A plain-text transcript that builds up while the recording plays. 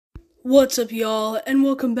What's up, y'all, and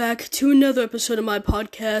welcome back to another episode of my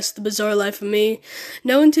podcast, The Bizarre Life of Me.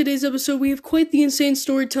 Now, in today's episode, we have quite the insane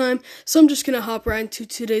story time, so I'm just gonna hop right into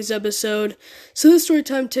today's episode. So this story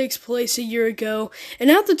time takes place a year ago, and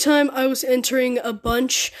at the time, I was entering a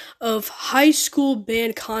bunch of high school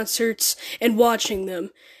band concerts and watching them.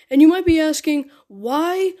 And you might be asking,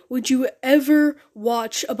 why would you ever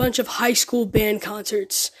watch a bunch of high school band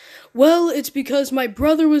concerts? Well, it's because my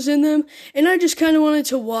brother was in them, and I just kind of wanted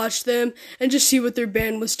to watch them and just see what their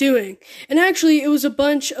band was doing. And actually, it was a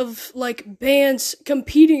bunch of, bands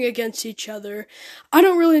competing against each other. I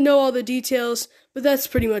don't really know all the details, but that's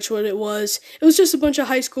pretty much what it was. It was just a bunch of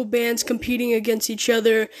high school bands competing against each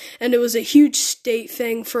other, and it was a huge state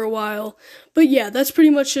thing for a while. But yeah, that's pretty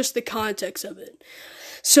much just the context of it.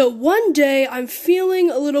 So one day, I'm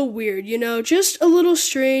feeling a little weird, just a little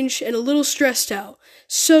strange and a little stressed out.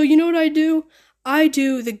 So you know what I do? I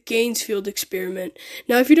do the Ganzfeld Experiment.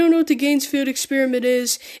 Now, if you don't know what the Ganzfeld Experiment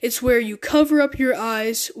is, it's where you cover up your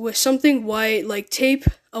eyes with something white, like tape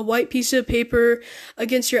a white piece of paper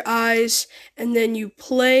against your eyes, and then you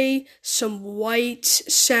play some white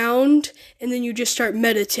sound, and then you just start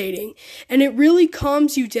meditating. And it really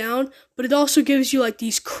calms you down, but it also gives you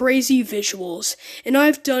these crazy visuals. And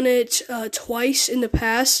I've done it twice in the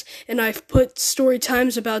past, and I've put story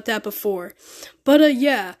times about that before. But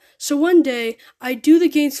yeah, so one day I do the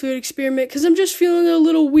Ganzfeld Experiment because I'm just feeling a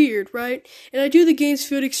little weird, right? And I do the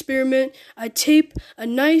Ganzfeld Experiment. I tape a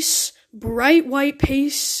nice bright white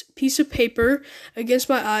piece of paper against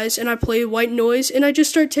my eyes, and I play white noise, and I just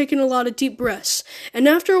start taking a lot of deep breaths. And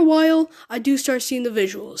after a while, I do start seeing the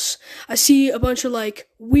visuals. I see a bunch of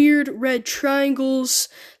weird red triangles,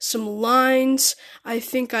 some lines. I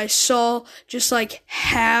think I saw just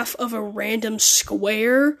half of a random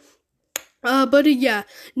square. But yeah,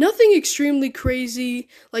 nothing extremely crazy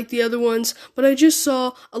like the other ones, but I just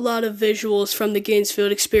saw a lot of visuals from the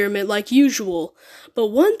Ganzfeld Experiment like usual. But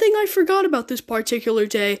one thing I forgot about this particular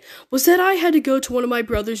day was that I had to go to one of my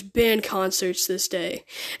brother's band concerts this day.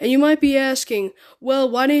 And you might be asking, well,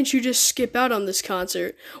 why didn't you just skip out on this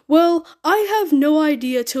concert? Well, I have no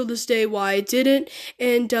idea till this day why I didn't,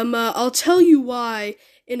 and I'll tell you why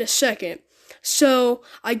in a second. So,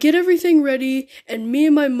 I get everything ready, and me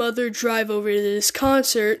and my mother drive over to this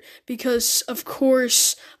concert, because, of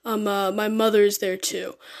course, my mother's there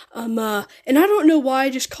too. And I don't know why I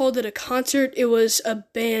just called it a concert. It was a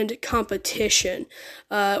band competition,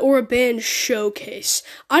 or a band showcase.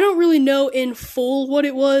 I don't really know in full what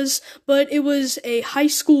it was, but it was a high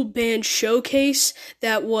school band showcase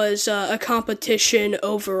that was, a competition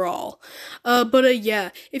overall. But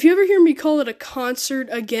yeah, if you ever hear me call it a concert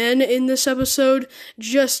again in this episode,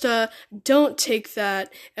 just, don't take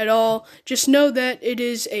that at all. Just know that it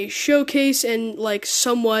is a showcase and,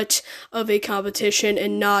 somewhat of a competition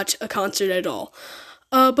and not a concert at all.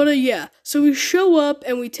 But yeah, so we show up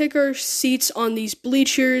and we take our seats on these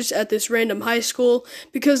bleachers at this random high school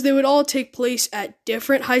because they would all take place at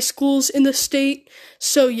different high schools in the state.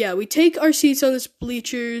 So yeah, we take our seats on these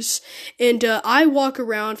bleachers, and I walk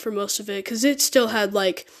around for most of it because it still had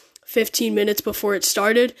 15 minutes before it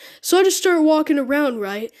started. So I just start walking around,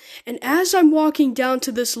 right? And as I'm walking down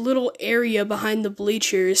to this little area behind the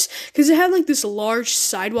bleachers, because it had this large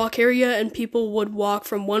sidewalk area, and people would walk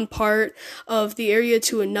from one part of the area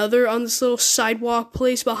to another on this little sidewalk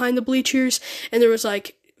place behind the bleachers, and there was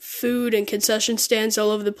food and concession stands all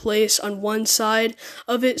over the place on one side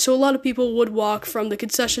of it, so a lot of people would walk from the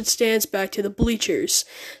concession stands back to the bleachers.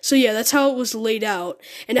 So yeah, that's how it was laid out.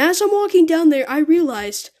 And as I'm walking down there, I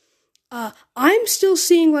realized I'm still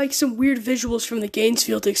seeing some weird visuals from the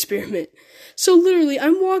Ganzfeld Experiment. So literally,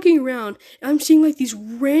 I'm walking around, and I'm seeing these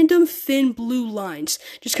random thin blue lines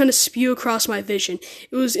just kind of spew across my vision.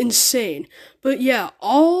 It was insane. But yeah,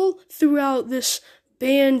 all throughout this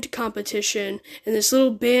band competition and this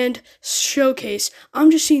little band showcase,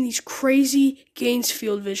 I'm just seeing these crazy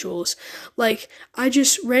Ganzfeld visuals. I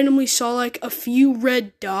just randomly saw a few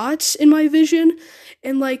red dots in my vision,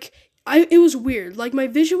 and it was weird. My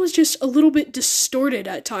vision was just a little bit distorted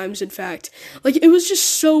at times, in fact. It was just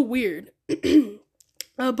so weird.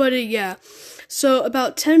 But yeah. So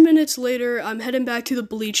about 10 minutes later, I'm heading back to the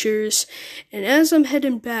bleachers, and as I'm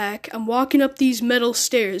heading back, I'm walking up these metal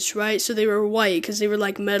stairs, right? So they were white, because they were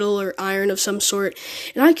metal or iron of some sort,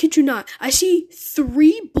 and I kid you not, I see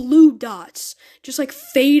 3 blue dots just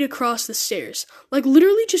fade across the stairs.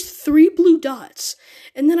 Literally just 3 blue dots.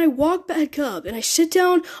 And then I walk back up, and I sit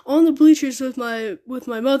down on the bleachers with my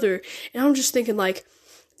mother, and I'm just thinking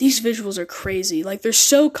these visuals are crazy. Like, they're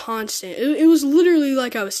so constant. It was literally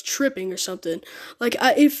like I was tripping or something. Like,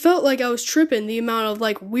 it felt like I was tripping the amount of,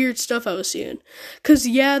 like, weird stuff I was seeing. Because,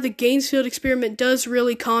 yeah, the Ganzfeld experiment does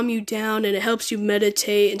really calm you down, and it helps you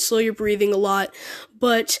meditate and slow your breathing a lot.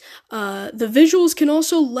 But the visuals can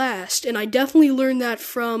also last, and I definitely learned that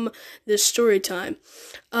from this story time.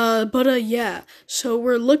 Yeah, so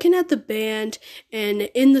we're looking at the band, and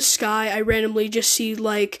in the sky, I randomly just see,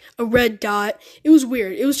 like, a red dot. It was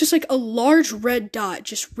weird. It was just, like, a large red dot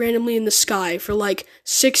just randomly in the sky for, like,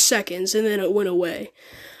 6 seconds, and then it went away.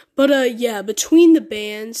 But, yeah, between the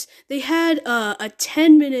bands, they had,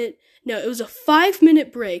 it was a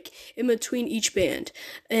 5-minute break in between each band,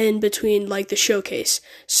 and between, like, the showcase.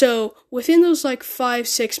 So, within those, like,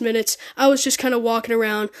 5-6 minutes, I was just kind of walking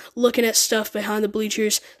around, looking at stuff behind the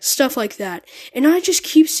bleachers, stuff like that. And I just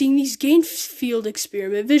keep seeing these Ganzfeld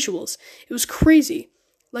Experiment visuals. It was crazy.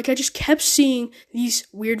 Like, I just kept seeing these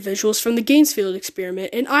weird visuals from the Ganzfeld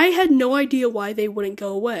Experiment, and I had no idea why they wouldn't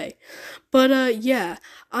go away. But, yeah,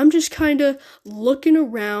 I'm just kind of looking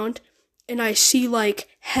around, and I see, like,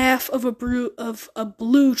 half of a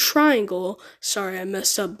blue triangle. Sorry, I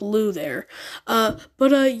messed up blue there.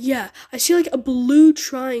 Yeah, I see, like, a blue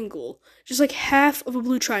triangle. Just, like, half of a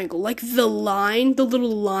blue triangle. Like, the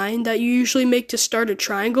little line that you usually make to start a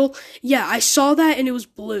triangle. Yeah, I saw that, and it was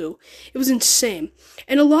blue. It was insane.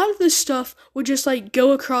 And a lot of this stuff would just, like,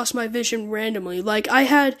 go across my vision randomly. Like, I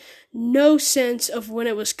had no sense of when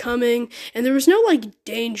it was coming, and there was no, like,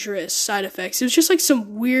 dangerous side effects. It was just, like,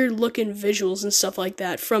 some weird-looking visuals and stuff like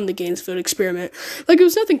that from the Ganzfeld Experiment. Like, it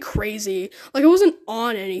was nothing crazy. Like, I wasn't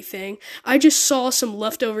on anything. I just saw some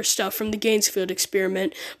leftover stuff from the Ganzfeld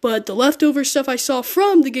Experiment, but the leftover stuff I saw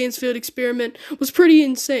from the Ganzfeld Experiment was pretty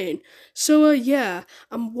insane. So, yeah,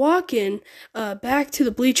 I'm walking back to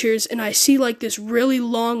the bleachers, and I see, like, this really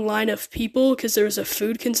long line of people, because there was a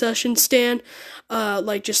food concession stand,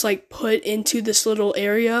 just put into this little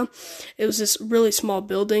area. It was this really small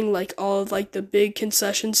building, like all of, like, the big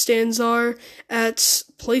concession stands are at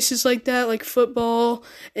places like that, like football,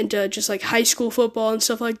 and just, like, high school football and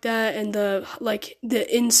stuff like that, and the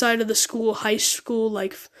inside of the school, high school,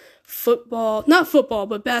 like, football, not football,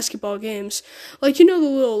 but basketball games. Like, the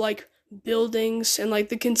little, like, buildings and, like,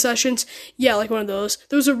 the concessions. Yeah, like one of those.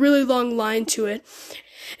 There was a really long line to it,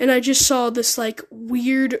 and I just saw this, like,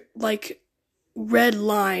 weird, like, red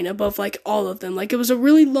line above, like, all of them. Like, it was a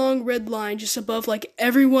really long red line just above, like,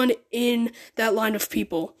 everyone in that line of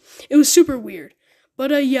people. It was super weird.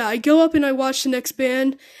 But, yeah, I go up and I watch the next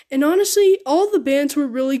band, and honestly, all the bands were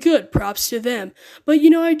really good, props to them. But,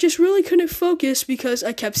 I just really couldn't focus because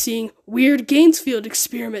I kept seeing weird Ganzfeld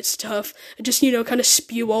Experiment stuff, and just, kind of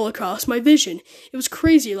spew all across my vision. It was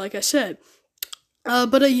crazy, like I said.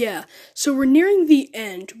 Yeah, so we're nearing the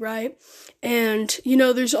end, right? And,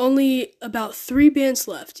 there's only about 3 bands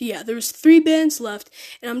left. Yeah, there's 3 bands left,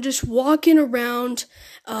 and I'm just walking around,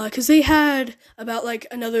 because they had about, like,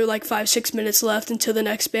 another, like, 5-6 minutes left until the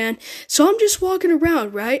next band. So I'm just walking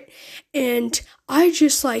around, right? And I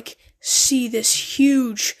just, like, see this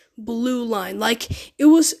huge blue line. Like, it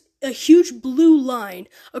was a huge blue line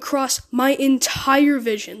across my entire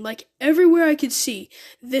vision. Like, everywhere I could see,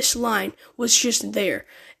 this line was just there.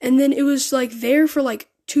 And then it was, like, there for, like,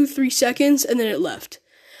 2-3 seconds, and then it left.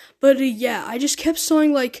 But, yeah, I just kept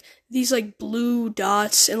seeing, like, these, like, blue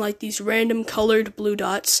dots, and, like, these random colored blue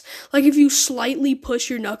dots. Like, if you slightly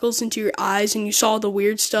push your knuckles into your eyes and you saw the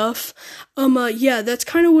weird stuff, yeah, that's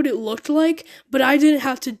kind of what it looked like, but I didn't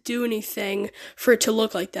have to do anything for it to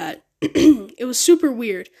look like that. It was super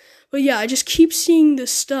weird. But yeah, I just keep seeing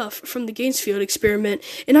this stuff from the Ganzfeld Experiment,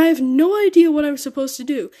 and I have no idea what I'm supposed to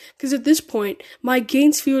do, because at this point, my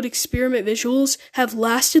Ganzfeld Experiment visuals have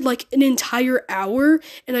lasted like an entire hour,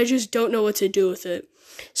 and I just don't know what to do with it.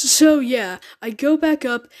 So yeah, I go back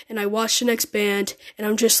up, and I watch the next band, and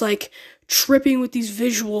I'm just like, tripping with these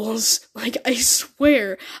visuals. Like, I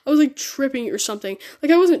swear, I was, like, tripping or something. Like,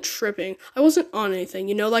 I wasn't tripping. I wasn't on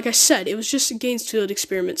anything, like I said, it was just a Ganzfeld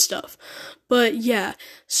Experiment stuff. But, yeah,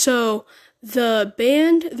 so, the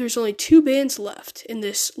band, there's only 2 bands left in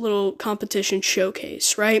this little competition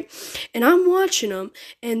showcase, right? And I'm watching them,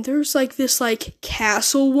 and there's, like, this, like,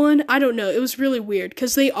 castle one. I don't know, it was really weird,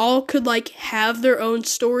 because they all could, like, have their own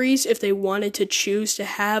stories if they wanted to choose to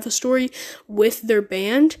have a story with their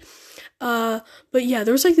band. But yeah,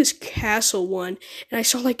 there was, like, this castle one, and I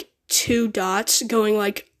saw, like, 2 dots going,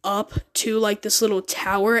 like, up to, like, this little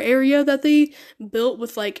tower area that they built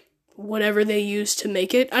with, like, whatever they used to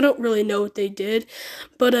make it. I don't really know what they did,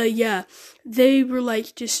 but, yeah, they were,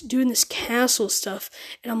 like, just doing this castle stuff,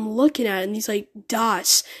 and I'm looking at it, and these, like,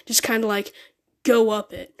 dots just kind of, like, go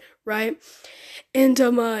up it, right? And,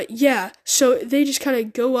 yeah, so they just kind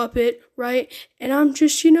of go up it, right? And I'm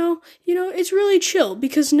just, it's really chill,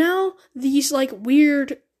 because now these, like,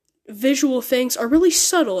 weird visual things are really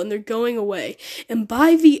subtle and they're going away. And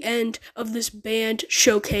by the end of this band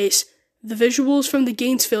showcase, the visuals from the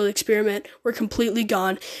Ganzfeld Experiment were completely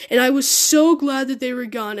gone. And I was so glad that they were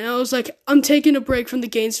gone. And I was like, I'm taking a break from the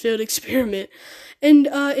Ganzfeld Experiment. And,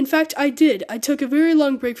 in fact, I did. I took a very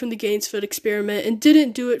long break from the Ganzfeld Experiment and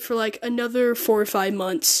didn't do it for, like, another 4 or 5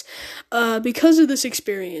 months, because of this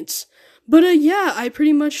experience. But, yeah, I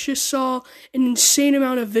pretty much just saw an insane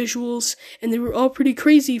amount of visuals, and they were all pretty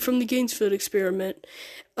crazy from the Ganzfeld Experiment.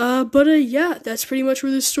 But yeah, that's pretty much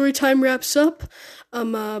where this story time wraps up.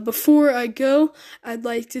 Before I go, I'd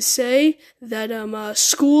like to say that,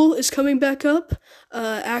 school is coming back up.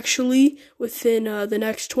 Actually, within, the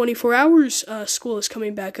next 24 hours, school is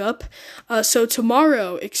coming back up. So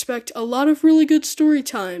tomorrow, expect a lot of really good story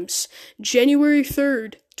times. January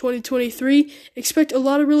 3rd. 2023, expect a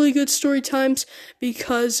lot of really good story times,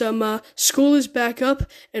 because school is back up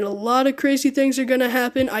and a lot of crazy things are gonna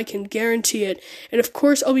happen. I can guarantee it. And of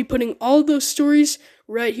course, I'll be putting all those stories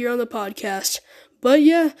right here on the podcast. But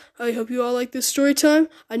yeah, I hope you all like this story time.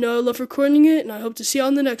 I know I love recording it, and I hope to see you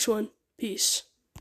on the next one. Peace.